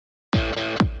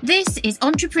This is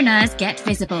Entrepreneurs Get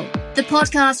Visible, the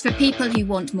podcast for people who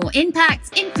want more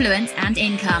impact, influence, and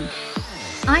income.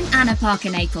 I'm Anna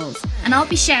Parker-Naples, and I'll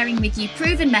be sharing with you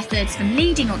proven methods from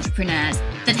leading entrepreneurs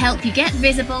that help you get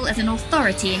visible as an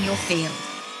authority in your field.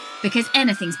 Because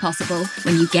anything's possible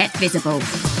when you get visible.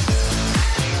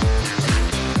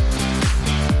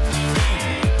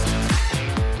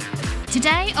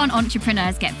 Today on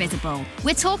Entrepreneurs Get Visible,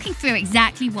 we're talking through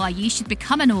exactly why you should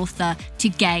become an author to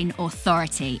gain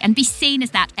authority and be seen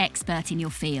as that expert in your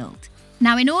field.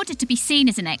 Now, in order to be seen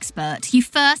as an expert, you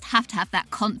first have to have that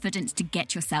confidence to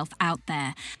get yourself out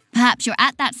there. Perhaps you're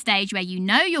at that stage where you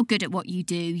know you're good at what you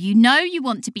do, you know you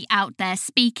want to be out there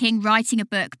speaking, writing a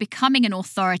book, becoming an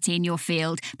authority in your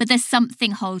field, but there's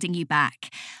something holding you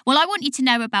back. Well, I want you to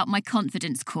know about my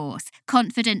confidence course,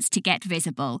 Confidence to Get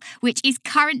Visible, which is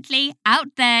currently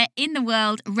out there in the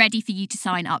world ready for you to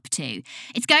sign up to.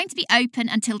 It's going to be open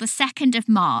until the 2nd of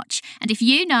March, and if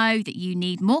you know that you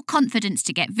need more confidence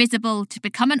to get visible, to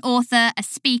become an author, a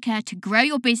speaker, to grow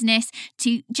your business,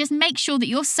 to just make sure that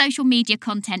your social media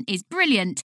content is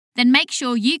brilliant, then make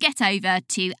sure you get over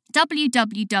to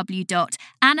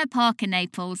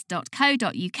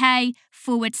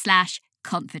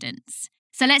www.annaparkernaples.co.uk/confidence.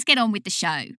 So let's get on with the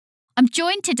show. I'm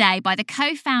joined today by the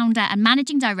co-founder and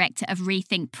managing director of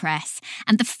Rethink Press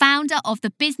and the founder of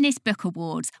the Business Book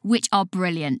Awards, which are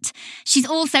brilliant. She's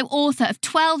also author of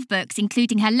 12 books,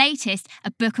 including her latest,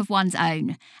 A Book of One's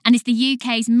Own, and is the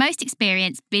UK's most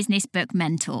experienced business book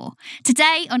mentor.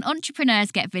 Today on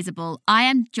Entrepreneurs Get Visible, I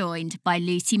am joined by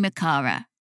Lucy Makara.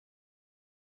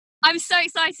 I'm so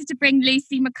excited to bring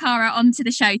Lucy Makara onto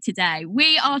the show today.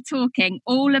 We are talking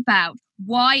all about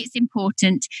why it's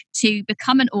important to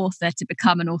become an author, to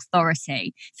become an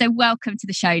authority. So welcome to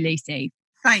the show, Lucy.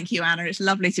 Thank you, Anna. It's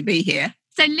lovely to be here.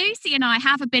 So Lucy and I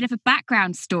have a bit of a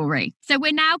background story. So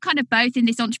we're now kind of both in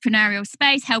this entrepreneurial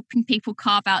space, helping people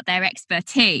carve out their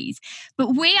expertise.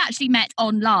 But we actually met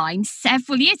online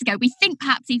several years ago. We think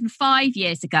perhaps even 5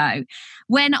 years ago,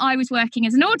 when I was working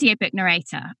as an audiobook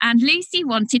narrator. And Lucy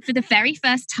wanted for the very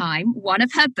first time one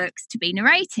of her books to be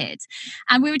narrated.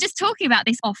 And we were just talking about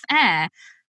this off air.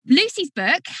 Lucy's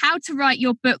book, How to Write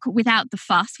Your Book Without the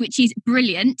Fuss, which is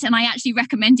brilliant. And I actually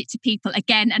recommend it to people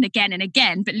again and again and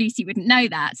again, but Lucy wouldn't know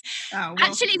that. Oh, well.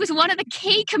 Actually, it was one of the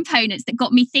key components that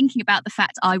got me thinking about the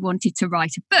fact I wanted to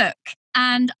write a book.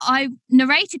 And I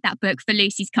narrated that book for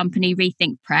Lucy's company,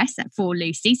 Rethink Press, for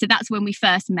Lucy. So that's when we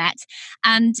first met.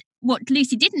 And what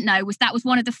Lucy didn't know was that was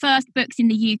one of the first books in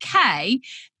the UK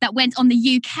that went on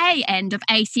the UK end of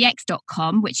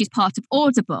ACX.com, which is part of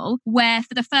Audible, where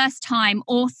for the first time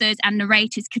authors and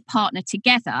narrators could partner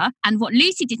together. And what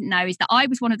Lucy didn't know is that I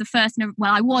was one of the first,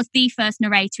 I was the first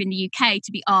narrator in the UK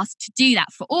to be asked to do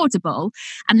that for Audible.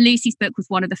 And Lucy's book was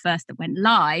one of the first that went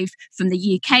live from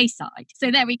the UK side.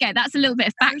 So there we go. That's a little bit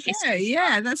of back history.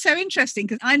 Yeah, that's so interesting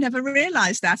because I never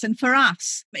realised that. And for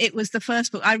us, it was the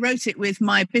first book. I wrote it with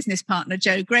my business partner,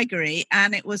 Joe Gregory,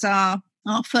 and it was our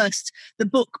first, the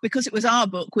book, because it was our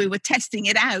book, we were testing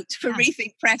it out for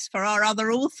Rethink Press for our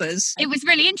other authors. It was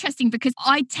really interesting because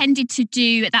I tended to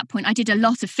do, at that point, I did a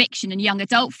lot of fiction and young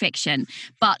adult fiction,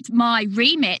 but my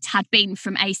remit had been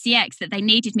from ACX that they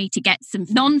needed me to get some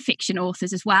non-fiction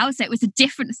authors as well. So it was a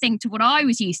different thing to what I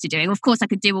was used to doing. Of course, I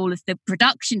could do all of the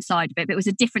production side of it, but it was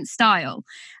a different style.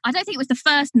 I don't think it was the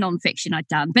first non-fiction I'd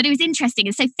done, but it was interesting.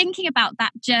 And so thinking about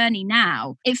that journey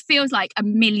now, it feels like a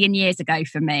million years ago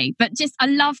for me, but just I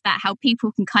love that, how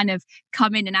people can kind of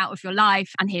come in and out of your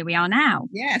life. And here we are now.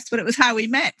 Yes, but it was how we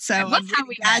met. So I'm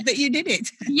really glad that you did it.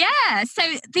 Yeah. So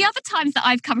the other times that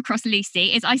I've come across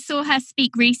Lucy is I saw her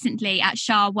speak recently at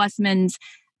Shah Wasman's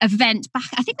event back,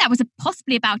 I think that was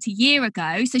possibly about a year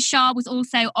ago. So Shah was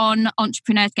also on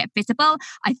Entrepreneurs Get Visible.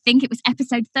 I think it was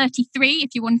episode 33,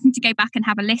 if you're wanting to go back and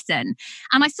have a listen.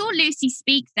 And I saw Lucy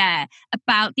speak there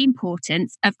about the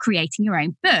importance of creating your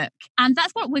own book. And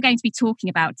that's what we're going to be talking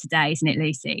about today, isn't it,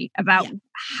 Lucy? About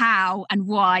how and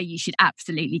why you should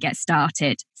absolutely get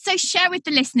started. So share with the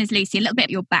listeners, Lucy, a little bit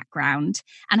of your background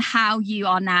and how you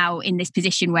are now in this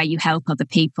position where you help other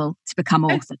people to become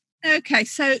authors. Okay,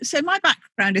 so my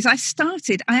background is I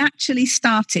actually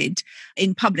started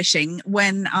in publishing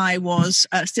when I was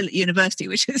still at university,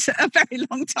 which is a very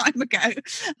long time ago.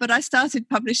 But I started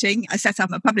publishing. I set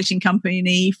up a publishing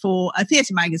company for a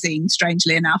theatre magazine,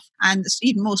 strangely enough. And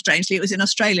even more strangely, it was in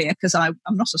Australia because I'm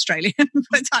not Australian,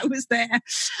 but I was there.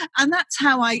 And that's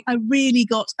how I really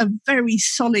got a very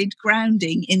solid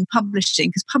grounding in publishing,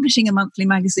 because publishing a monthly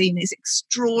magazine is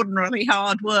extraordinarily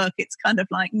hard work. It's kind of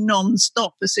like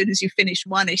non-stop as soon as you finish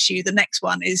one issue, the next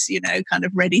one is, kind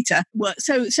of ready to work.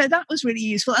 So that was really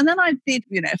useful. And then I did,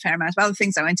 a fair amount of other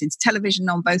things. I went into television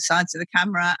on both sides of the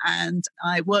camera, and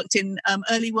I worked in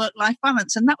early work-life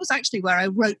balance. And that was actually where I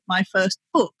wrote my first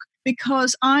book,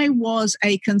 because I was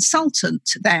a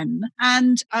consultant then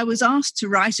and I was asked to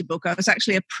write a book. I was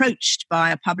actually approached by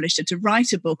a publisher to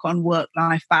write a book on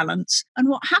work-life balance. And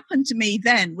what happened to me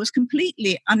then was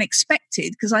completely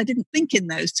unexpected, because I didn't think in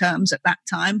those terms at that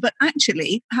time. But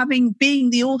actually, being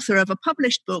the author of a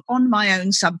published book on my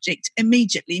own subject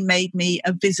immediately made me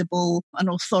a visible and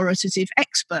authoritative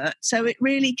expert. So it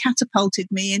really catapulted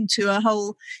me into a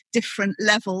whole different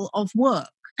level of work.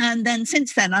 And then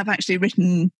since then, I've actually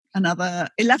written another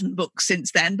 11 books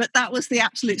since then, but that was the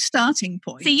absolute starting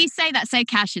point. So you say that so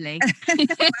casually.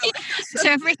 To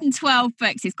have written 12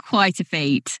 books is quite a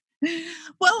feat.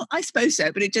 Well, I suppose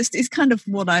so, but it's kind of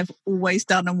what I've always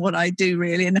done and what I do,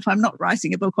 really. And if I'm not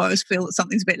writing a book, I always feel that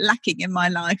something's a bit lacking in my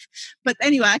life. But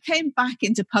anyway, I came back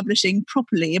into publishing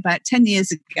properly about 10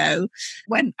 years ago,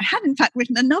 when I had in fact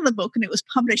written another book, and it was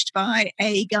published by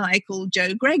a guy called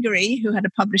Joe Gregory, who had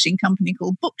a publishing company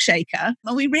called Bookshaker.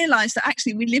 And we realized that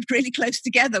actually we lived really close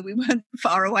together. We weren't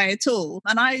far away at all.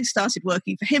 And I started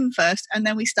working for him first, and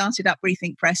then we started up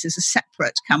Rethink Press as a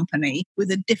separate company with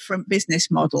a different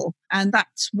business model. And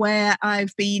that's where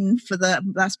I've been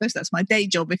I suppose that's my day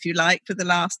job, if you like, for the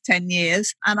last 10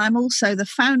 years. And I'm also the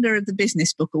founder of the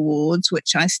Business Book Awards,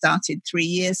 which I started 3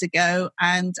 years ago.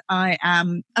 And I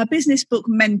am a business book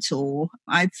mentor.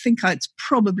 I think it's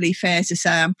probably fair to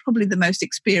say I'm probably the most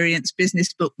experienced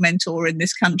business book mentor in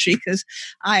this country, because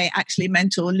I actually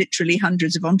mentor literally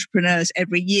hundreds of entrepreneurs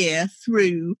every year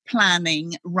through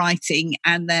planning, writing,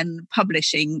 and then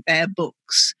publishing their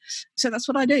books. So that's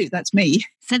what I do. That's me.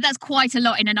 So that's quite a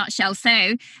lot in a nutshell.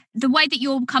 So the way that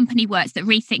your company works, that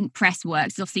Rethink Press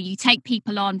works, obviously you take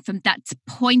people on from that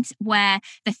point where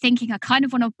they're thinking, I kind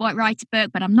of want to write a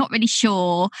book, but I'm not really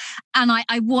sure. And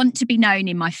I want to be known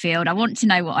in my field. I want to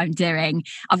know what I'm doing.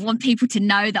 I want people to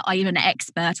know that I'm an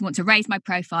expert. I want to raise my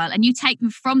profile. And you take them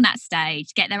from that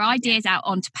stage, get their ideas out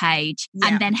onto page,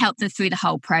 and then help them through the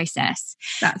whole process.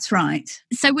 That's right.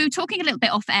 So we were talking a little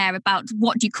bit off air about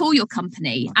what do you call your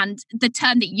company, and the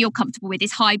term that you're comfortable with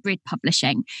is hybrid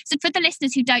publishing. So for the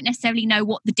listeners who don't necessarily know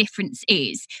what the difference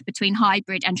is between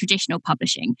hybrid and traditional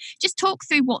publishing, just talk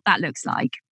through what that looks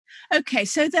like. Okay,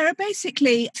 so there are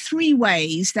basically 3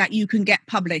 ways that you can get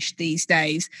published these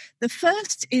days. The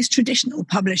first is traditional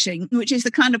publishing, which is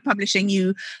the kind of publishing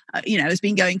has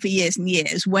been going for years and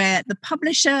years, where the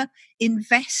publisher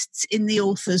invests in the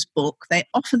author's book. They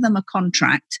offer them a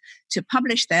contract to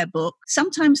publish their book.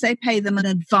 Sometimes they pay them an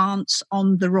advance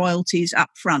on the royalties up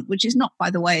front, which is not, by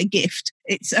the way, a gift.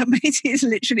 It's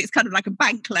literally, it's kind of like a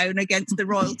bank loan against the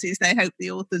royalties they hope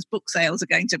the author's book sales are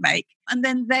going to make. And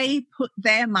then they put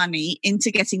their money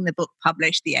into getting the book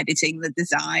published, the editing, the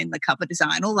design, the cover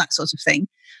design, all that sort of thing.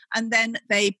 And then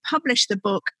they publish the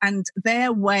book, and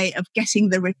their way of getting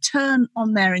the return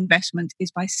on their investment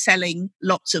is by selling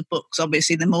lots of books.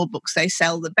 Obviously, the more books they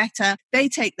sell, the better. They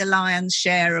take the lion's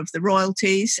share of the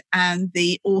royalties, and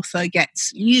the author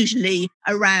gets usually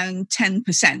around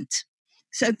 10%.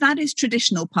 So that is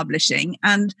traditional publishing.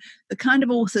 And the kind of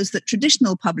authors that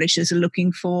traditional publishers are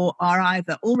looking for are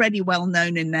either already well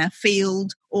known in their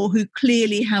field, or who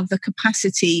clearly have the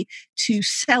capacity to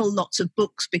sell lots of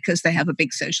books because they have a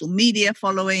big social media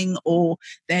following, or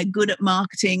they're good at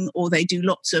marketing, or they do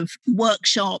lots of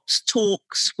workshops,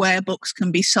 talks where books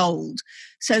can be sold.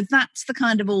 So that's the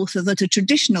kind of author that a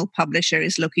traditional publisher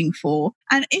is looking for.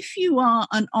 And if you are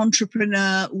an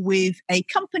entrepreneur with a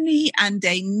company and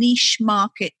a niche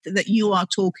market that you are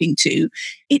talking to,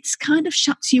 it's kind of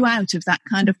shuts you out of that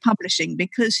kind of publishing,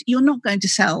 because you're not going to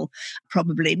sell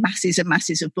probably masses and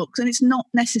masses of books, and it's not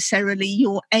necessarily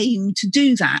your aim to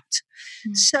do that.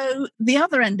 So the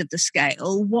other end of the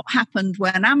scale, what happened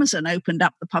when Amazon opened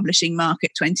up the publishing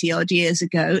market 20 odd years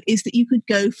ago, is that you could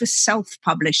go for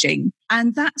self-publishing.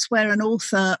 And that's where an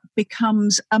author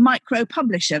becomes a micro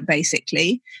publisher,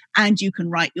 basically. And you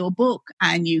can write your book,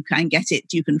 and you can get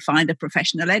it. You can find a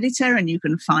professional editor, and you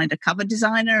can find a cover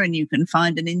designer, and you can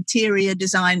find an interior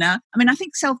designer. I mean, I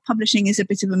think self-publishing is a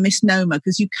bit of a misnomer,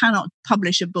 because you cannot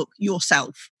publish a book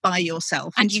yourself by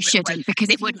yourself. And you shouldn't, because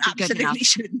it wouldn't be good enough. Absolutely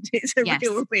shouldn't.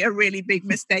 It would be a really big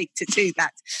mistake to do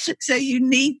that. So you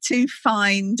need to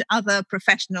find other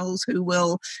professionals who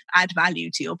will add value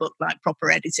to your book, like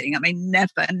proper editing. I mean,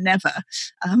 never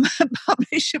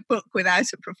publish a book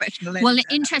without a professional editor. Well,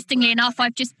 interestingly enough,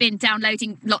 I've just been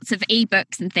downloading lots of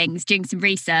ebooks and things, doing some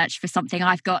research for something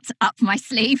I've got up my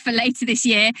sleeve for later this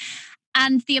year.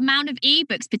 And the amount of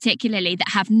ebooks, particularly, that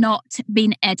have not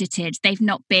been edited, they've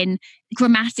not been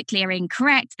grammatically are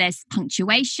incorrect, there's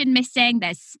punctuation missing,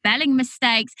 there's spelling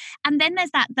mistakes, and then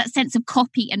there's that sense of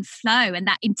copy and flow and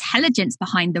that intelligence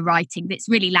behind the writing that's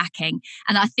really lacking.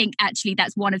 And I think actually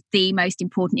that's one of the most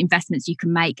important investments you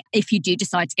can make if you do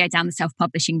decide to go down the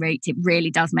self-publishing route. It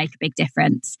really does make a big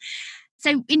difference.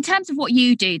 So in terms of what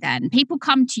you do then, people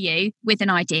come to you with an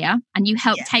idea and you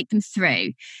help take them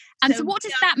through. And so what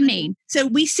does that mean? So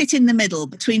we sit in the middle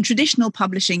between traditional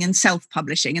publishing and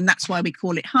self-publishing, and that's why we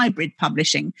call it hybrid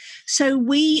publishing. So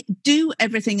we do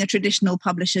everything a traditional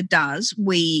publisher does.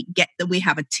 We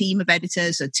have a team of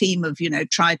editors, a team of,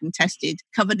 tried and tested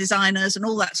cover designers and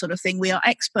all that sort of thing. We are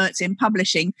experts in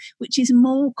publishing, which is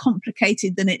more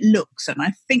complicated than it looks. And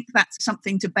I think that's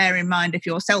something to bear in mind if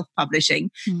you're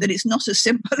self-publishing, that it's not as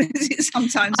simple as it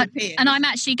sometimes appears. And I'm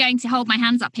actually going to hold my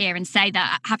hands up here and say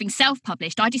that having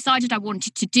self-published, I decided I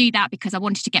wanted to do that because I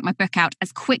wanted to get my book out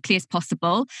as quickly as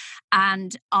possible.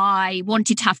 And I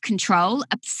wanted to have control.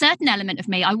 A certain element of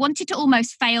me, I wanted to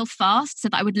almost fail fast so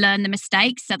that I would learn the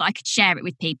mistakes so that I could share it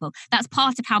with people. That's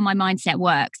part of how my mindset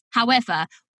works. However,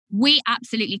 we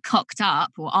absolutely cocked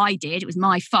up, or I did, it was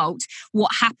my fault,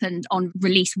 what happened on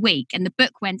release week. And the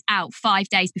book went out 5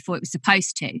 days before it was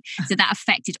supposed to. So that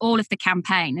affected all of the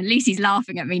campaign. And Lucy's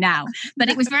laughing at me now. But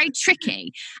it was very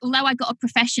tricky. Although I got a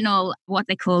professional, what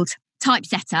they called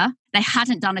typesetter, they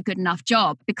hadn't done a good enough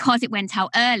job. Because it went out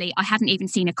early, I hadn't even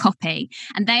seen a copy.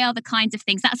 And they are the kinds of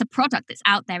things, that's a product that's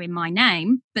out there in my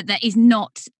name, but that is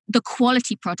not the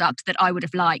quality product that I would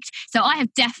have liked. So I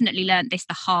have definitely learned this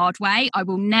the hard way. I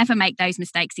will never make those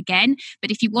mistakes again. But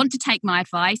if you want to take my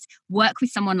advice, work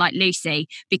with someone like Lucy,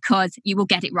 because you will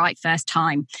get it right first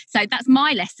time. So that's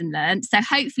my lesson learned. So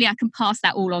hopefully I can pass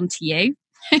that all on to you.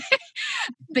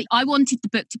 But I wanted the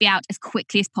book to be out as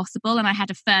quickly as possible, and I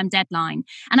had a firm deadline.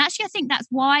 And actually, I think that's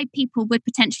why people would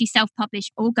potentially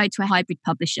self-publish or go to a hybrid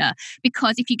publisher,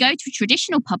 because if you go to a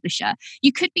traditional publisher,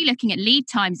 you could be looking at lead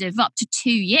times of up to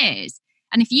 2 years.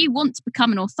 And if you want to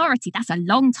become an authority, that's a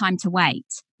long time to wait.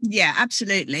 Yeah,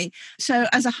 absolutely. So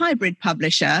as a hybrid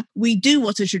publisher, we do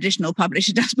what a traditional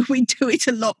publisher does, but we do it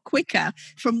a lot quicker.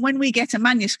 From when we get a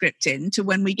manuscript in to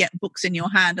when we get books in your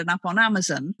hand and up on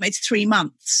Amazon, it's 3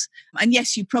 months. And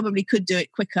yes, you probably could do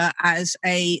it quicker as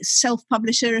a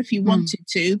self-publisher if you wanted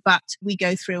to, but we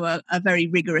go through a very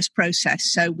rigorous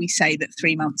process. So we say that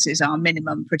 3 months is our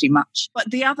minimum pretty much.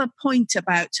 But the other point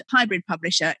about hybrid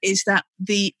publisher is that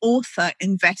the author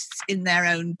invests in their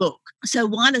own book. So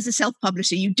while as a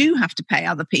self-publisher, you do have to pay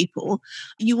other people,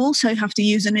 you also have to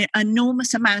use an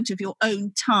enormous amount of your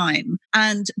own time.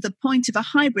 And the point of a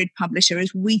hybrid publisher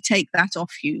is we take that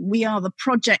off you. We are the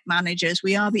project managers.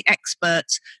 We are the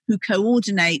experts who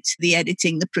coordinate the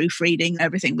editing, the proofreading,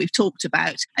 everything we've talked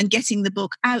about, and getting the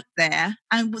book out there.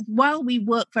 And while we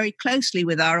work very closely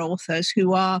with our authors,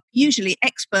 who are usually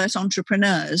expert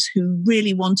entrepreneurs who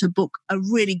really want a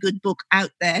really good book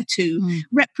out there to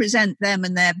represent them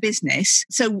and their business.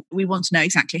 So we want to know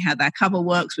exactly how their cover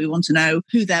works. We want to know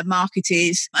who their market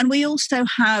is. And we also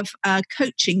have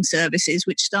coaching services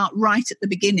which start right at the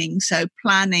beginning. So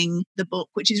planning the book,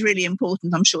 which is really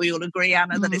important. I'm sure you'll agree,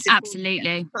 Anna, that it's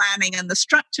absolutely planning and the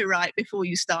structure right before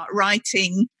you start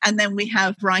writing. And then we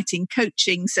have writing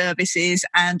coaching services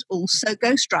and also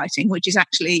ghostwriting, which is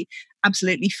actually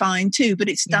absolutely fine too, but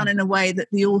it's done in a way that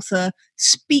the author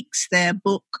speaks their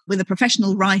book with a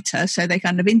professional writer, so they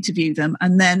kind of interview them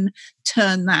and then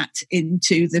turn that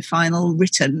into the final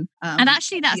written. And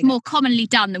actually that's more commonly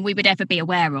done than we would ever be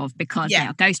aware of, because they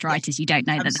are ghostwriters. You don't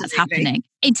know that that's happening.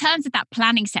 In terms of that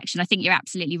planning section, I think you're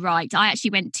absolutely right. I actually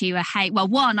went to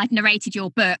I'd narrated your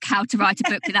book, How to Write a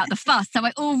Book Without the Fuss. So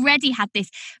I already had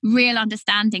this real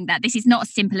understanding that this is not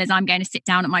as simple as I'm going to sit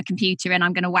down at my computer and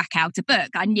I'm going to whack out a book.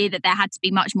 I knew that there had to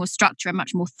be much more structure and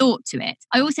much more thought to it.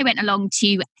 I also went along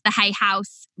to the Hay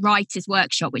House Writers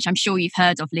Workshop, which I'm sure you've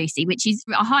heard of, Lucy, which is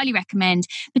I highly recommend,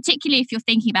 particularly if you're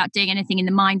thinking about doing anything in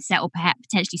the mindset or perhaps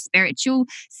potentially spiritual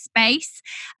space.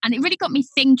 And it really got me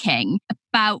thinking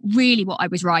about really what I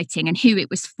was writing and who it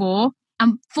was for.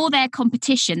 And for their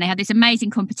competition, they had this amazing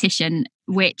competition,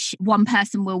 which one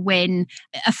person will win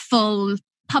a full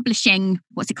publishing,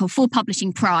 full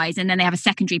publishing prize. And then they have a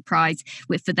secondary prize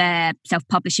for their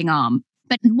self-publishing arm.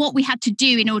 But what we had to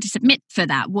do in order to submit for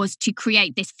that was to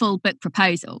create this full book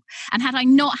proposal. And had I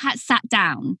not sat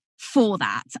down for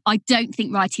that, I don't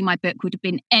think writing my book would have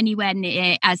been anywhere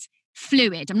near as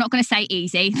fluid. I'm not going to say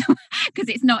easy because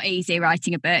it's not easy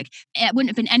writing a book. It wouldn't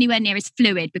have been anywhere near as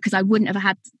fluid because I wouldn't have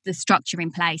had the structure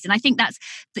in place. And I think that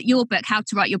your book, How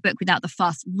to Write Your Book Without the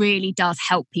Fuss, really does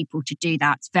help people to do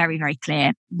that. It's very, very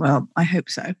clear. Well, I hope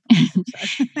so.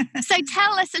 So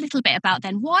tell us a little bit about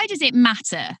then, why does it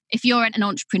matter if you're an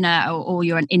entrepreneur or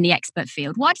you're in the expert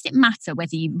field? Why does it matter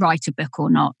whether you write a book or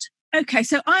not? Okay,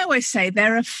 so I always say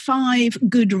there are 5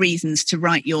 good reasons to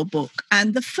write your book.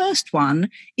 And the first one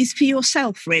is for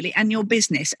yourself, really, and your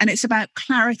business. And it's about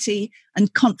clarity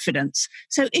and confidence.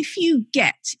 So if you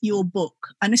get your book,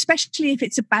 and especially if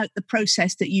it's about the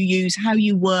process that you use, how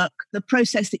you work, the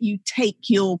process that you take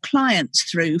your clients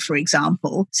through, for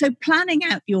example. So planning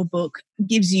out your book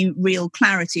gives you real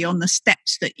clarity on the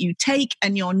steps that you take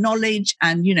and your knowledge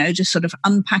and, just sort of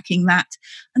unpacking that.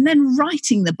 And then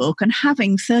writing the book and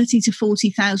having 30 to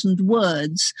 40,000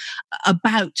 words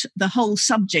about the whole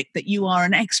subject that you are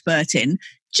an expert in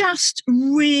just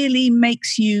really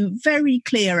makes you very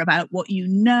clear about what you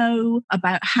know,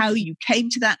 about how you came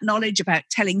to that knowledge, about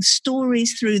telling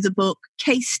stories through the book.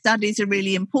 Case studies are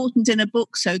really important in a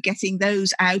book, so getting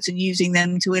those out and using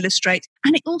them to illustrate.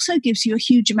 And it also gives you a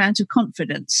huge amount of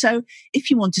confidence. So if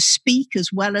you want to speak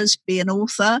as well as be an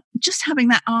author, just having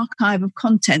that archive of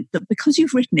content that because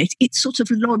you've written it, it's sort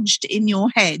of lodged in your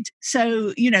head.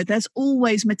 So, there's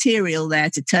always material there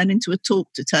to turn into a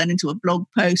talk, to turn into a blog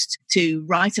post, to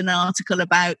write an article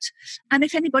about. And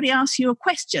if anybody asks you a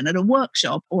question at a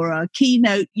workshop or a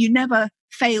keynote, you never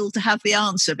fail to have the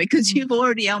answer because you've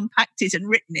already unpacked it and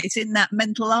written it in that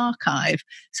mental archive.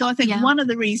 So I think one of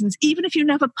the reasons, even if you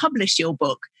never publish your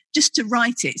book, just to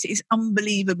write it is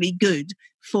unbelievably good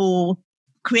for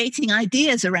creating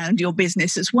ideas around your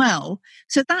business as well.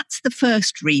 So that's the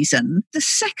first reason. The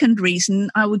second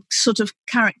reason I would sort of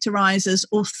characterize as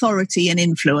authority and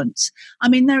influence. I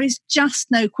mean, there is just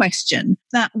no question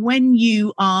that when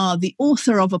you are the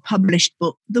author of a published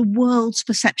book, the world's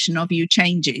perception of you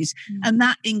changes. And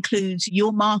that includes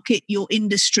your market, your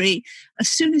industry. As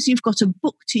soon as you've got a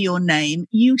book to your name,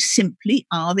 you simply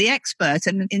are the expert.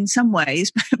 And in some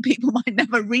ways, people might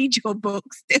never read your book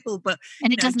still,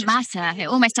 and it doesn't matter.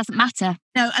 It almost doesn't matter.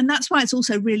 No, and that's why it's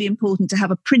also really important to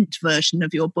have a print version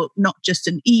of your book, not just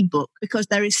an ebook, because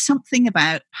there is something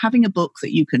about having a book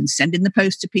that you can send in the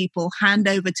post to people, hand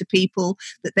over to people,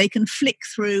 that they can flick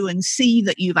through and see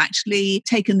that you've actually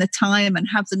taken the time and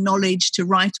have the knowledge to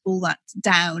write all that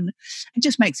down. It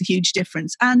just makes a huge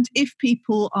difference. And if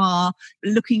people are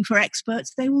looking for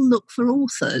experts, they will look for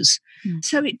authors.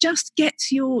 So it just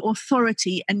gets your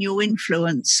authority and your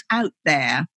influence out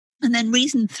there. And then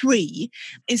reason 3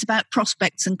 is about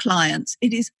prospects and clients.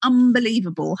 It is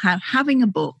unbelievable how having a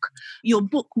book, your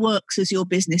book works as your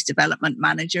business development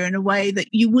manager in a way that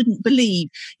you wouldn't believe.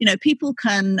 People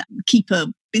can keep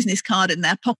a business card in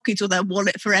their pocket or their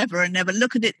wallet forever and never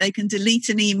look at it. They can delete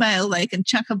an email. They can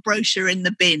chuck a brochure in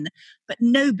the bin. But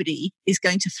nobody is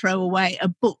going to throw away a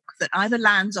book that either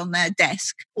lands on their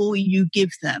desk or you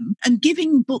give them. And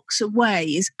giving books away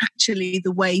is actually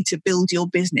the way to build your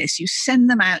business. You send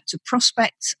them out to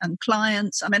prospects and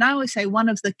clients. I mean, I always say one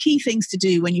of the key things to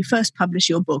do when you first publish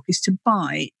your book is to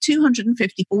buy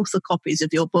 250 author copies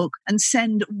of your book and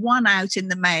send one out in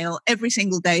the mail every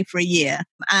single day for a year.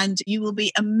 And you will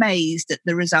be amazed at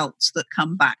the results that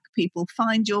come back. People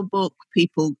find your book,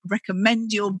 people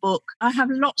recommend your book. I have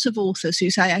lots of authors who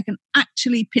say, I can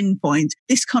actually pinpoint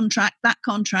this contract, that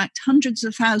contract, hundreds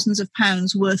of thousands of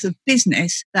pounds worth of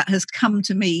business that has come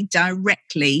to me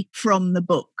directly from the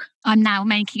book. I'm now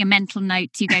making a mental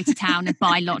note to go to town and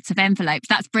buy lots of envelopes.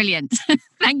 That's brilliant.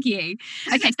 Thank you.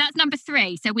 Okay, so that's number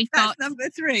 3. So that's number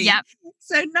 3. Yep.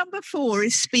 So number 4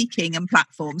 is speaking and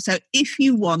platform. So if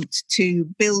you want to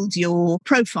build your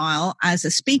profile as a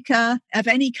speaker of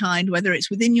any kind, whether it's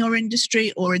within your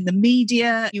industry or in the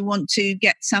media, you want to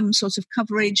get some sort of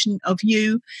coverage of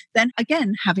you, then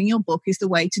again, having your book is the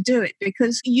way to do it,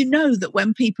 because you know that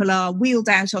when people are wheeled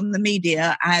out on the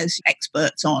media as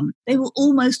experts on, they will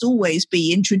almost always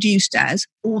be introduced as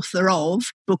author of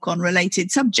book on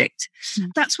related subject.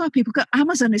 That's why people go,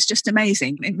 Amazon is just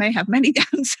amazing. It may have many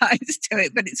downsides to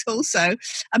it, but it's also,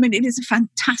 it is a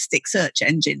fantastic search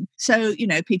engine. So,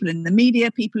 people in the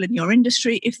media, people in your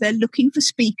industry, if they're looking for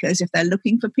speakers, if they're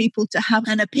looking for people to have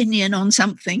an opinion on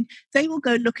something, they will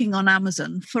go looking on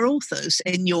Amazon for authors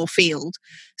in your field.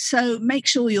 So make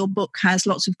sure your book has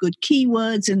lots of good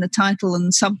keywords in the title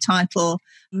and subtitle.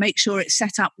 Make sure it's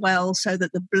set up well so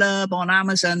that the blurb on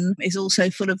Amazon is also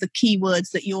full of the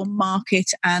keywords that that your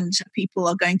market and people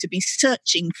are going to be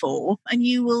searching for. And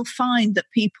you will find that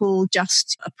people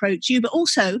just approach you, but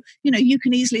also, you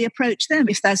can easily approach them.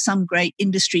 If there's some great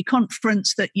industry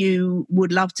conference that you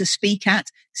would love to speak at,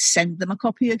 send them a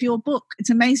copy of your book. It's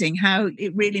amazing how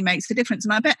it really makes a difference.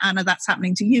 And I bet, Anna, that's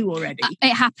happening to you already.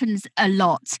 It happens a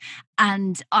lot.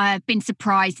 And I've been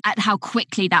surprised at how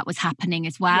quickly that was happening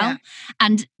as well. Yeah.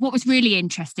 And what was really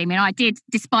interesting, I did,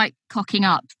 despite cocking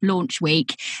up launch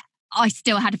week, I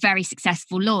still had a very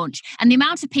successful launch. And the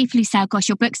amount of people who say, oh, gosh,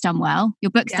 your book's done well.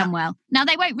 Your book's done well. Now,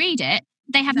 they won't read it.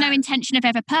 They have no intention of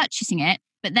ever purchasing it,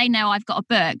 but they know I've got a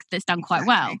book that's done quite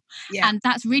well. Yeah. And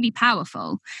that's really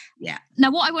powerful. Yeah.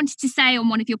 Now, what I wanted to say on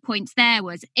one of your points there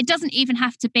was it doesn't even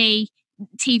have to be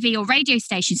TV or radio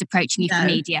stations approaching you for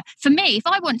media. For me, if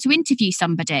I want to interview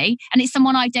somebody and it's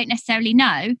someone I don't necessarily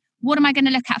know, what am I going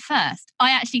to look at first?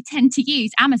 I actually tend to use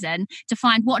Amazon to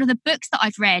find what are the books that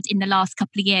I've read in the last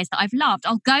couple of years that I've loved.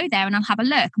 I'll go there and I'll have a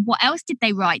look. What else did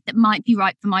they write that might be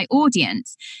right for my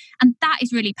audience? And that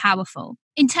is really powerful.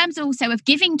 In terms also of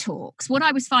giving talks, what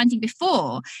I was finding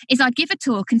before is I'd give a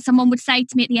talk and someone would say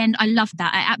to me at the end, I loved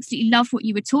that. I absolutely loved what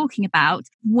you were talking about.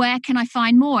 Where can I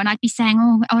find more? And I'd be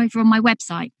saying, over on my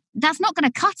website. That's not going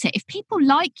to cut it. If people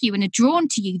like you and are drawn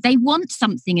to you, they want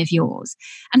something of yours.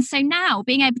 And so now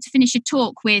being able to finish a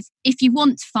talk with, if you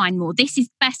want to find more, this is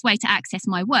the best way to access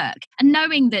my work. And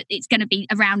knowing that it's going to be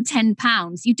around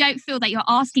 £10, you don't feel that you're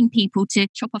asking people to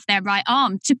chop off their right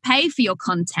arm to pay for your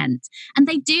content. And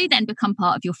they do then become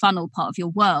part of your funnel, part of your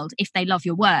world, if they love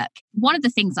your work. One of the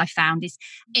things I found is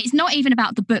it's not even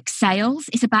about the book sales.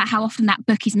 It's about how often that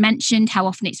book is mentioned, how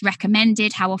often it's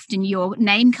recommended, how often your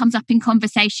name comes up in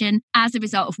conversation as a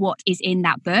result of what is in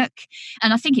that book.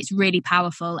 And I think it's really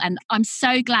powerful. And I'm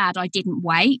so glad I didn't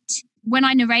wait. When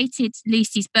I narrated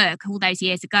Lucy's book all those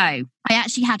years ago, I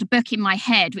actually had a book in my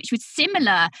head which was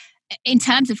similar in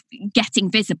terms of getting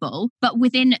visible, but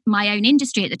within my own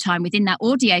industry at the time, within that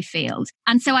audio field.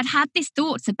 And so I'd had these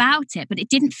thoughts about it, but it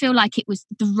didn't feel like it was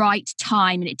the right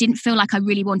time. And it didn't feel like I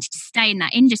really wanted to stay in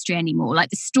that industry anymore.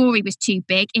 Like the story was too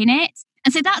big in it.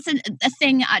 And so that's a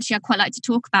thing actually I quite like to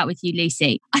talk about with you,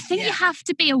 Lucy. I think you have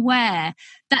to be aware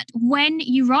that when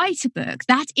you write a book,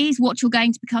 that is what you're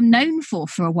going to become known for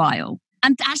a while.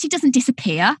 And it actually doesn't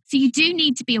disappear. So you do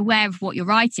need to be aware of what you're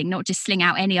writing, not just sling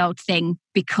out any old thing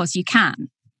because you can.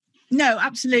 No,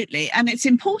 absolutely. And it's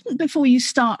important before you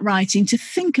start writing to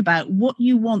think about what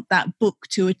you want that book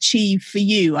to achieve for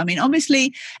you. I mean,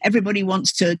 obviously, everybody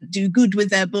wants to do good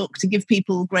with their book, to give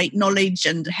people great knowledge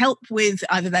and help with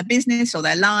either their business or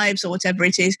their lives or whatever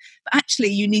it is. But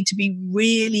actually, you need to be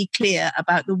really clear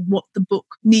about what the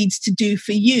book needs to do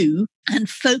for you and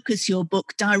focus your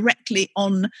book directly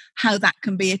on how that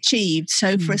can be achieved.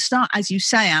 So for a start, as you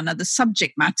say, Anna, the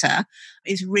subject matter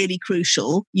is really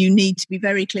crucial. You need to be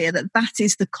very clear that that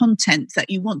is the content that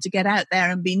you want to get out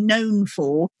there and be known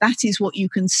for. That is what you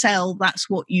can sell. That's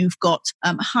what you've got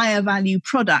higher value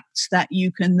products that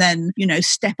you can then,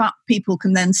 step up. People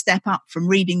can then step up from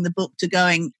reading the book to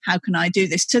going, how can I do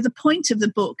this? So the point of the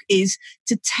book is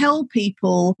to tell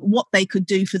people what they could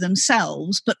do for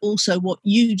themselves, but also what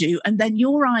you do. And then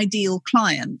your ideal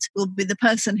client will be the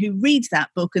person who reads that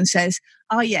book and says,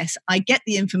 oh, yes, I get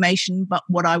the information, but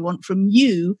what I want from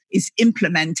you is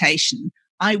implementation.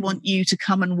 I want you to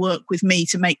come and work with me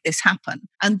to make this happen.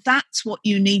 And that's what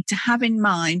you need to have in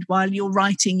mind while you're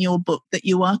writing your book, that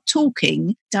you are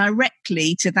talking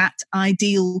directly to that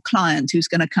ideal client who's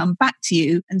going to come back to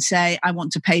you and say, I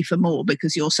want to pay for more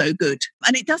because you're so good.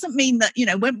 And it doesn't mean that,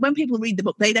 when people read the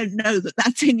book, they don't know that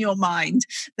that's in your mind.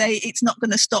 It's not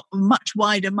going to stop a much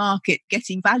wider market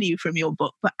getting value from your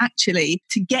book, but actually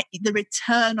to get the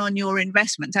return on your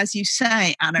investment. As you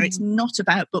say, Anna, it's not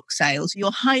about book sales.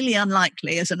 You're highly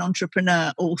unlikely as an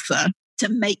entrepreneur author to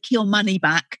make your money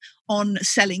back on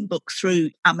selling books through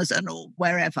Amazon or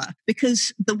wherever,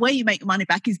 because the way you make money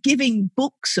back is giving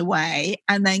books away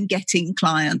and then getting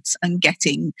clients and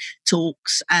getting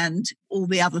talks and all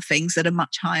the other things that are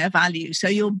much higher value. So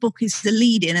your book is the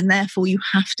lead in, and therefore you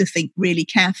have to think really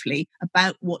carefully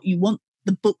about what you want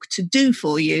the book to do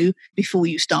for you before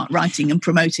you start writing and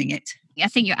promoting it. I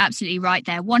think you're absolutely right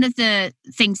there. One of the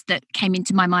things that came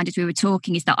into my mind as we were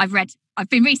talking is that I've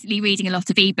been recently reading a lot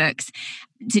of ebooks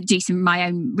to do some of my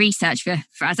own research for,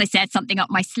 as I said, something up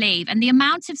my sleeve. And the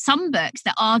amount of some books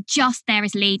that are just there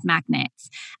as lead magnets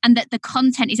and that the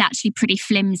content is actually pretty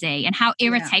flimsy and how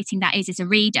irritating that is as a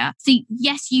reader. So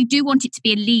yes, you do want it to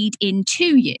be a lead in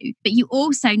to you, but you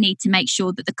also need to make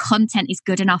sure that the content is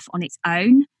good enough on its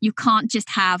own. You can't just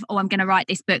have, I'm going to write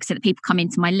this book so that people come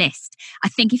into my list. I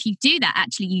think if you do that,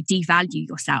 actually you devalue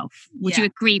yourself. Would you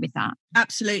agree with that?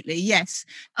 Absolutely, yes.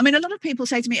 I mean, a lot of people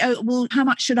say to me, oh, well, how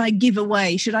much should I give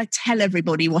away? Should I tell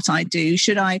everybody what I do?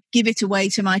 Should I give it away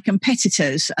to my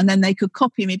competitors and then they could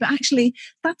copy me? But actually,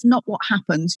 that's not what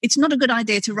happens. It's not a good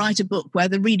idea to write a book where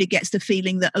the reader gets the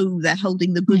feeling that, oh, they're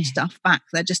holding the good stuff back.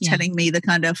 They're just telling me the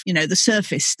kind of, the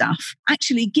surface stuff.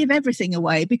 Actually, give everything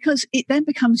away, because it then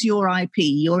becomes your IP,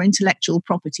 your intellectual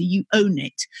property. You own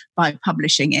it by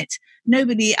publishing it.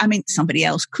 Somebody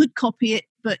else could copy it,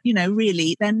 but,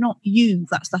 really, they're not you.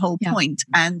 That's the whole point.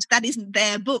 And that isn't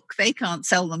their book. They can't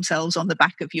sell themselves on the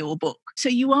back of your book. So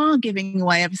you are giving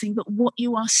away everything. But what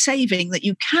you are saving that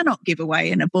you cannot give away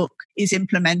in a book is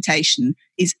implementation,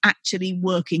 is actually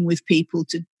working with people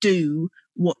to do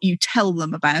what you tell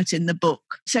them about in the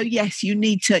book. So yes, you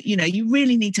need to, you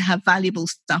really need to have valuable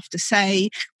stuff to say.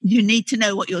 You need to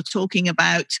know what you're talking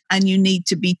about, and you need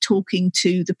to be talking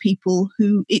to the people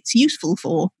who it's useful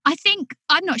for.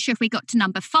 I'm not sure if we got to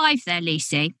number 5 there,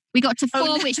 Lucy. We got to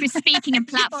 4, which was speaking and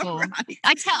platform. Right.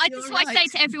 That's what I say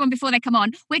to everyone before they come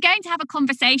on. We're going to have a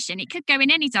conversation. It could go in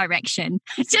any direction.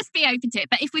 Just be open to it.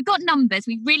 But if we've got numbers,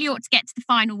 we really ought to get to the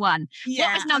final one.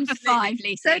 What was number 5,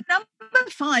 Lucy? So number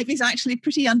 5 is actually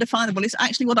pretty undefinable. It's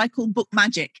actually what I call book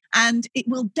magic. And it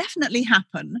will definitely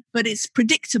happen, but it's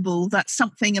predictable that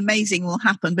something amazing will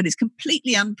happen, but it's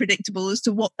completely unpredictable as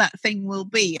to what that thing will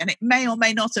be. And it may or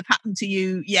may not have happened to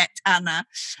you yet, Anna,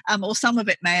 or some of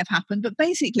it may have happened. But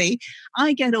basically,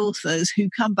 I get authors who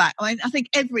come back. I think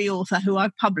every author who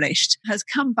I've published has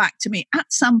come back to me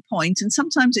at some point, and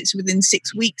sometimes it's within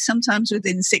 6 weeks, sometimes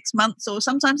within 6 months, or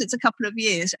sometimes it's a couple of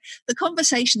years. The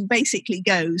conversation basically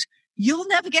goes, you'll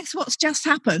never guess what's just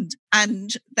happened. And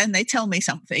then they tell me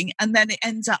something, and then it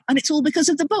ends up, and it's all because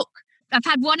of the book. I've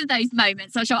had one of those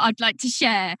moments I'd like to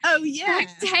share. Oh, yeah.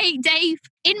 Hey, Dave,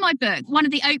 in my book,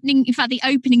 the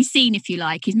opening scene, if you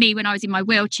like, is me when I was in my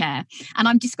wheelchair. And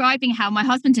I'm describing how my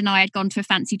husband and I had gone to a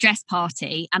fancy dress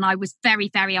party, and I was very,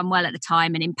 very unwell at the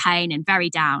time and in pain and very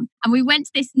down. And we went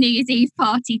to this New Year's Eve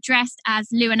party dressed as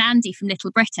Lou and Andy from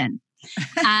Little Britain.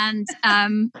 And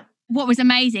what was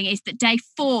amazing is that day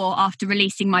 4 after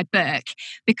releasing my book,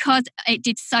 because it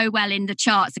did so well in the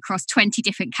charts across 20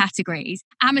 different categories,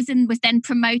 Amazon was then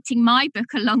promoting my book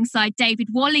alongside David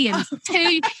Walliams.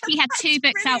 He had 2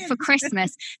 books out for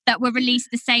Christmas that were released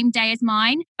the same day as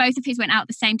mine. Both of his went out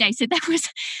the same day. So there was,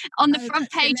 on the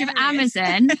front page of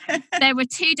Amazon, there were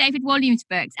 2 David Walliams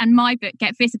books, and my book,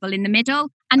 Get Visible, in the middle.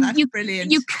 And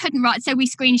brilliant. You couldn't write. So we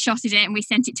screenshotted it and we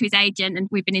sent it to his agent, and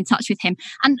we've been in touch with him.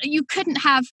 And you couldn't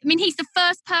have, he's the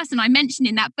first person I mentioned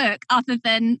in that book other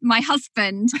than my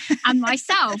husband and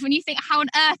myself. And you think, how on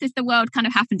earth has the world kind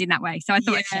of happened in that way? So I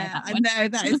thought I'd share that one. I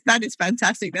know, that is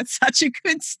fantastic. That's such a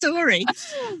good story.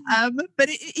 But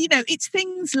it's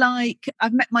things like,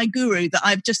 I've met my guru that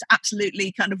I've just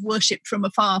absolutely kind of worshipped from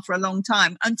afar for a long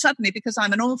time. And suddenly, because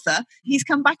I'm an author, he's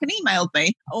come back and emailed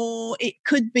me. Or it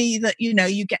could be that,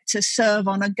 you get to serve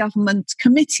on a government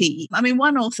committee.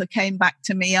 One author came back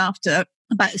to me after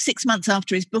about 6 months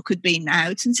after his book had been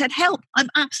out and said, help, I'm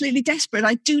absolutely desperate.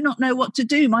 I do not know what to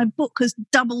do. My book has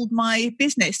doubled my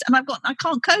business and I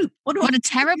can't cope. What a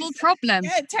terrible problem.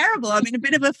 Yeah, terrible. A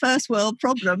bit of a first world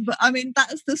problem, but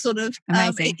that's the sort of,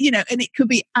 amazing. And it could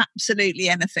be absolutely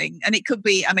anything. And it could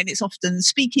be, it's often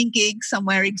speaking gigs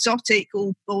somewhere exotic,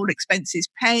 or all expenses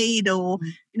paid, or,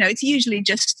 it's usually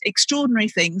just extraordinary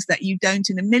things that you don't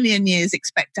in a million years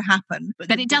expect to happen.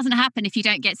 But it doesn't happen if you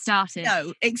don't get started.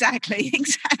 No, exactly.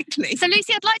 So,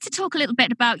 Lucy, I'd like to talk a little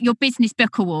bit about your Business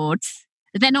Book Awards.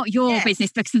 They're not your business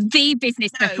books, the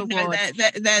Business Book Awards. No,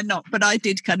 they're not, but I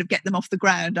did kind of get them off the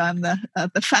ground. I'm the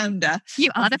founder.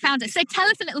 You are the founder. So tell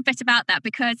us a little bit about that,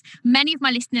 because many of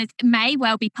my listeners may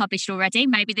well be published already.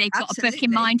 Maybe they've got a book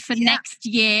in mind for next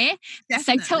year.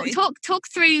 Definitely. So talk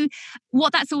through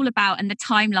what that's all about and the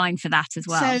timeline for that as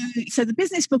well. So the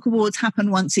Business Book Awards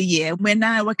happen once a year.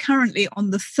 We're currently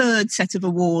on the 3rd set of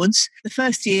awards. The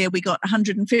first year we got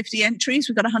 150 entries.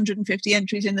 We got 150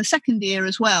 entries in the second year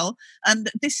as well. And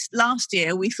this last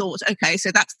year we thought, okay, so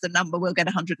that's the number, we'll get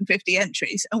 150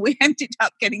 entries. And we ended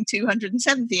up getting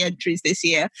 270 entries this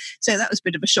year. So that was a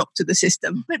bit of a shock to the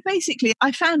system. But basically,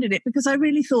 I founded it because I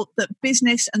really thought that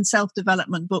business and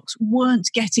self-development books weren't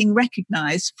getting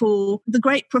recognised for the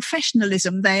great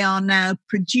professionalism they are now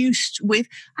produced with,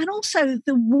 and also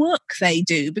the work they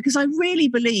do. Because I really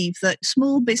believe that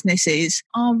small businesses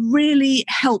are really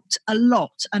helped a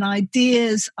lot, and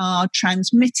ideas are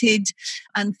transmitted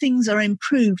and things are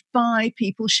improved by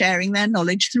people sharing their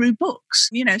knowledge through books.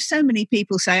 So many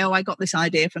people say, oh, I got this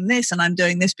idea from this and I'm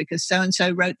doing this because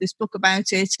so-and-so wrote this book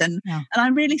about it. And I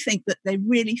really think that they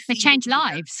really change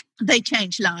lives. They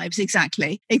change lives,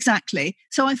 exactly.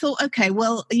 So I thought, okay,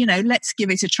 well, let's give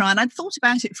it a try. And I'd thought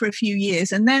about it for a few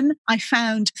years. And then I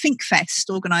found ThinkFest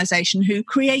organisation who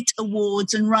create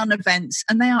awards and run events,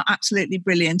 and they are absolutely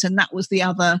brilliant. And that was the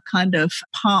other kind of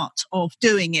part of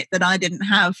doing it that I didn't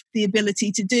have the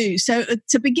ability to do. So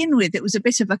to begin with, it was a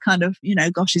bit of a kind of,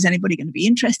 gosh, is anybody going to be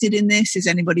interested in this? Is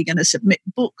anybody going to submit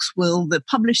books? Will the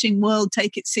publishing world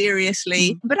take it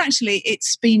seriously? But actually,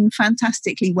 it's been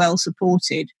fantastically well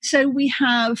supported. So we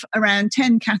have around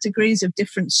 10 categories of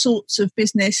different sorts of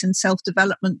business and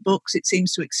self-development books. It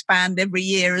seems to expand every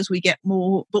year as we get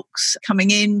more books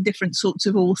coming in, different sorts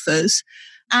of authors.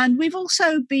 And we've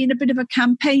also been a bit of a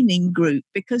campaigning group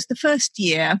because the first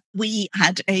year we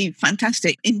had a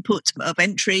fantastic input of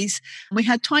entries. We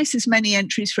had twice as many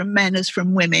entries from men as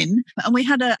from women. And we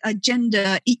had a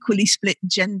equally split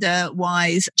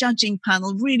gender-wise judging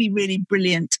panel, really, really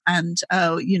brilliant and,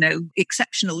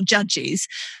 exceptional judges.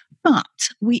 But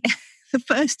the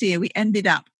first year we ended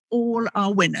up, all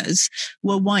our winners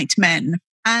were white men.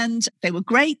 And they were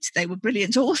great. They were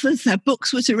brilliant authors. Their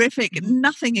books were terrific.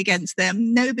 Nothing against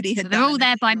them. Nobody had. So they're all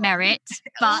there by merit.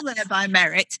 All there by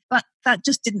merit. But that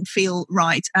just didn't feel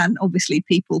right. And obviously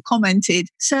people commented.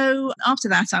 So after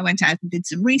that, I went out and did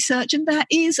some research. And there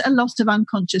is a lot of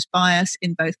unconscious bias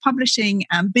in both publishing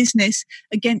and business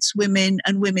against women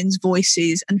and women's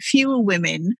voices and fewer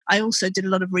women. I also did a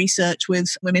lot of research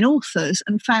with women authors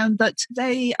and found that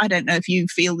I don't know if you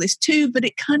feel this too, but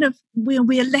it kind of, we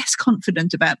are less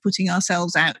confident about putting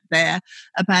ourselves out there,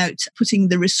 about putting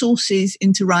the resources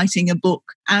into writing a book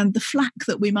and the flack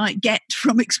that we might get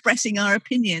from expressing our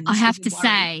opinions. I have to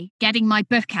say, getting my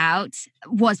book out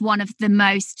was one of the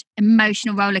most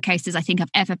emotional roller coasters I think I've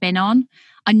ever been on.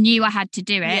 I knew I had to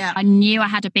do it. Yeah. I knew I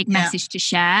had a big message to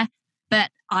share,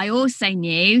 but I also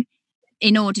knew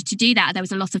in order to do that, there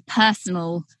was a lot of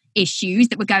personal issues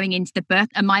that were going into the book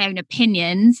and my own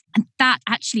opinions. And that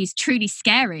actually is truly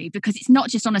scary because it's not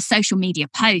just on a social media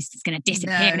post that's going to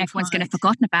disappear and everyone's going to have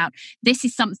forgotten about. This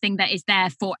is something that is there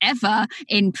forever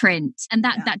in print. And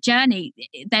that journey,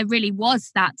 there really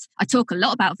was that. I talk a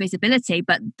lot about visibility,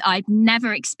 but I've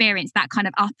never experienced that kind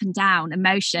of up and down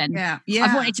emotion. Yeah.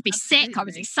 I wanted to be sick. I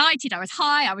was excited. I was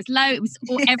high. I was low. It was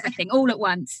everything all at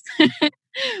once.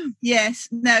 Yes,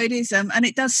 no, it is. And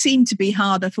it does seem to be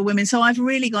harder for women. So I've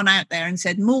really gone out there and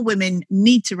said more women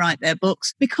need to write their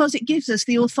books because it gives us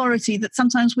the authority that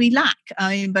sometimes we lack,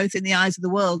 both in the eyes of the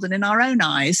world and in our own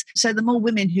eyes. So the more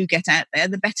women who get out there,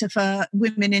 the better for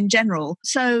women in general.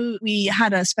 So we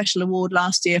had a special award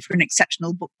last year for an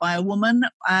exceptional book by a woman.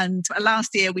 And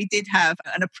last year we did have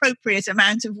an appropriate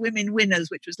amount of women winners,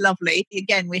 which was lovely.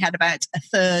 Again, we had about a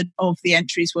third of the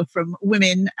entries were from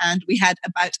women and we had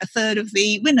about a third of the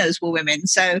winners were women.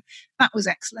 So that was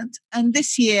excellent. And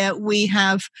this year we're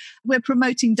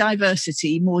promoting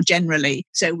diversity more generally.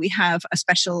 So we have a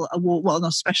special award, well, not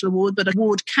a special award, but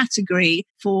award category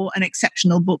for an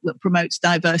exceptional book that promotes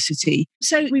diversity.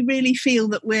 So we really feel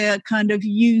that we're kind of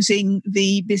using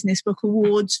the Business Book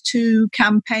Awards to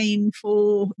campaign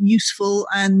for useful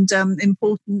and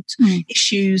important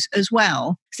issues as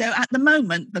well. So at the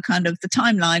moment, the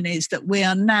timeline is that we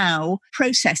are now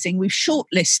processing, we've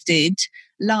shortlisted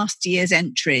last year's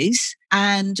entries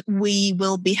and we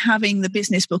will be having the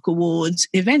Business Book Awards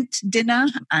event dinner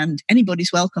and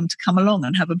anybody's welcome to come along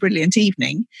and have a brilliant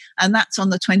evening. And that's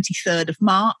on the 23rd of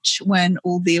March when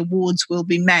all the awards will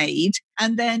be made.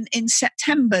 And then in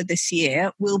September this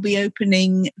year, we'll be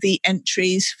opening the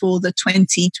entries for the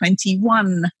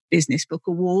 2021 Business Book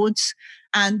Awards.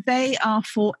 And they are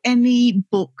for any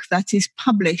book that is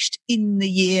published in the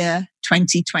year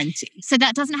 2020. So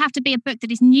that doesn't have to be a book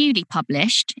that is newly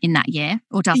published in that year,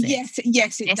 or does it?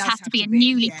 Yes, it does has to be a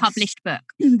newly published book.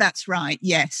 That's right,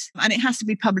 yes. And it has to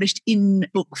be published in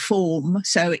book form.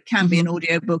 So it can be an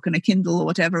audiobook and a Kindle or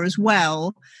whatever as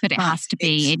well. But it has to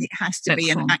be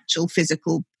an actual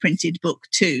physical printed book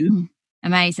too.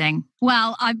 Amazing.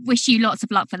 Well, I wish you lots of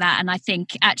luck for that. And I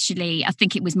think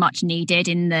it was much needed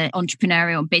in the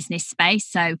entrepreneurial and business space.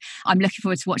 So I'm looking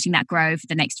forward to watching that grow for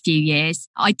the next few years.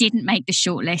 I didn't make the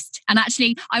shortlist. And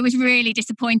actually, I was really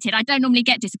disappointed. I don't normally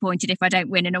get disappointed if I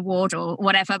don't win an award or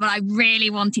whatever, but I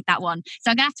really wanted that one. So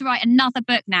I'm going to have to write another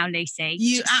book now, Lucy,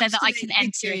 so that I can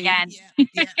enter again.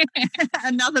 Yeah.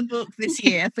 Another book this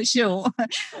year for sure.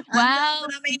 Well,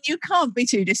 you can't be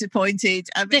too disappointed.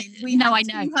 We have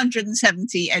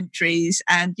 270 entries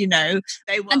and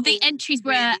they were, and the entries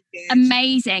were really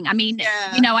amazing. I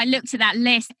looked at that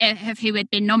list of who had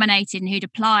been nominated and who'd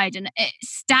applied, and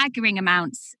staggering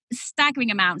amounts.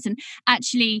 And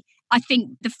actually, I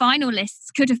think the final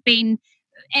lists could have been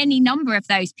any number of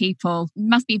those people. It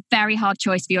must be a very hard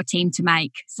choice for your team to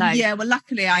make. So yeah, well,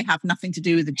 luckily I have nothing to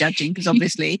do with the judging, because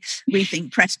obviously we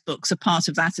think press books are part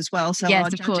of that as well. So yes, our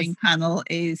judging panel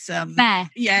is fair.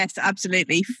 Yes,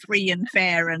 absolutely free and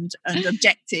fair and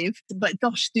objective. But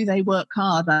gosh, do they work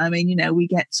hard? I mean, you know, we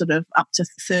get sort of up to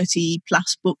 30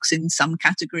 plus books in some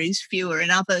categories, fewer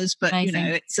in others. But amazing. You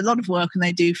know, it's a lot of work, and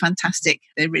they do fantastic.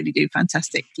 They really do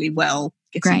fantastically well.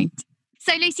 Great.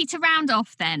 So Lucy, to round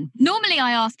off then, normally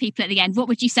I ask people at the end, what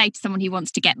would you say to someone who wants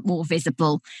to get more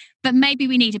visible? But maybe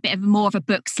we need a bit of more of a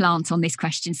book slant on this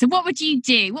question. So what would you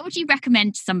do? What would you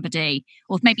recommend to somebody?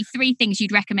 Or maybe 3 things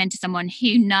you'd recommend to someone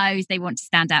who knows they want to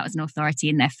stand out as an authority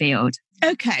in their field?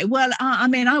 Okay, well, I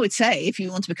mean, I would say if you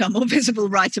want to become more visible,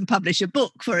 write and publish a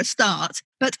book for a start.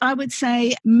 But I would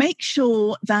say make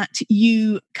sure that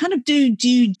you kind of do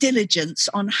due diligence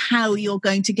on how you're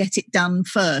going to get it done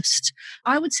first.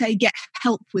 I would say get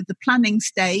help with the planning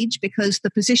stage, because the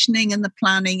positioning and the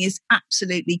planning is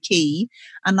absolutely key.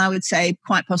 And I would say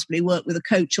quite possibly work with a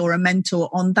coach or a mentor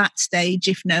on that stage,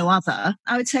 if no other.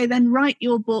 I would say then write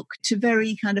your book to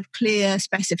very kind of clear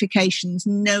specifications,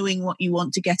 knowing what you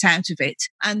want to get out of it.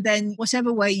 And then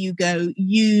whatever way you go,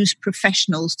 use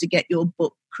professionals to get your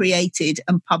book created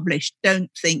and published. Don't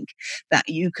think that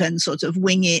you can sort of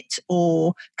wing it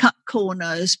or cut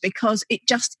corners, because it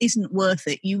just isn't worth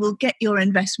it. You will get your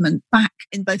investment back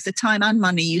in both the time and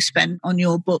money you spend on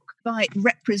your book by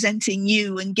representing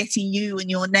you and getting you and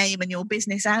your name and your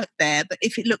business out there. But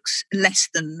if it looks less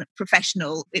than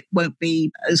professional, it won't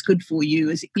be as good for you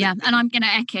as it could. Yeah, and I'm going to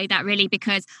echo that really,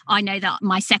 because I know that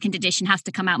my second edition has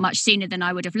to come out much sooner than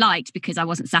I would have liked, because I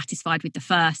wasn't satisfied with the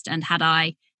first. And had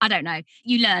I don't know,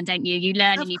 you learn, don't you? You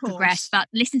learn and you progress, but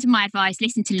listen to my advice,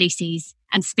 listen to Lucy's,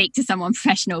 and speak to someone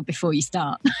professional before you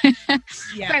start.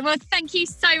 Yeah. Great. Well, thank you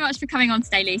so much for coming on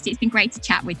today, Lucy. It's been great to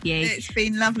chat with you. It's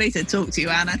been lovely to talk to you,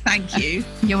 Anna. Thank you.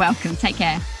 You're welcome. Take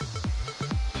care.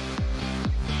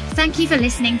 Thank you for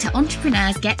listening to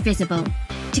Entrepreneurs Get Visible.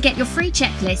 To get your free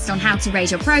checklist on how to raise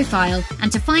your profile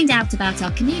and to find out about our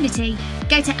community,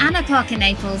 go to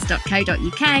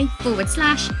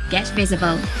annaparkernaples.co.uk/get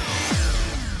visible.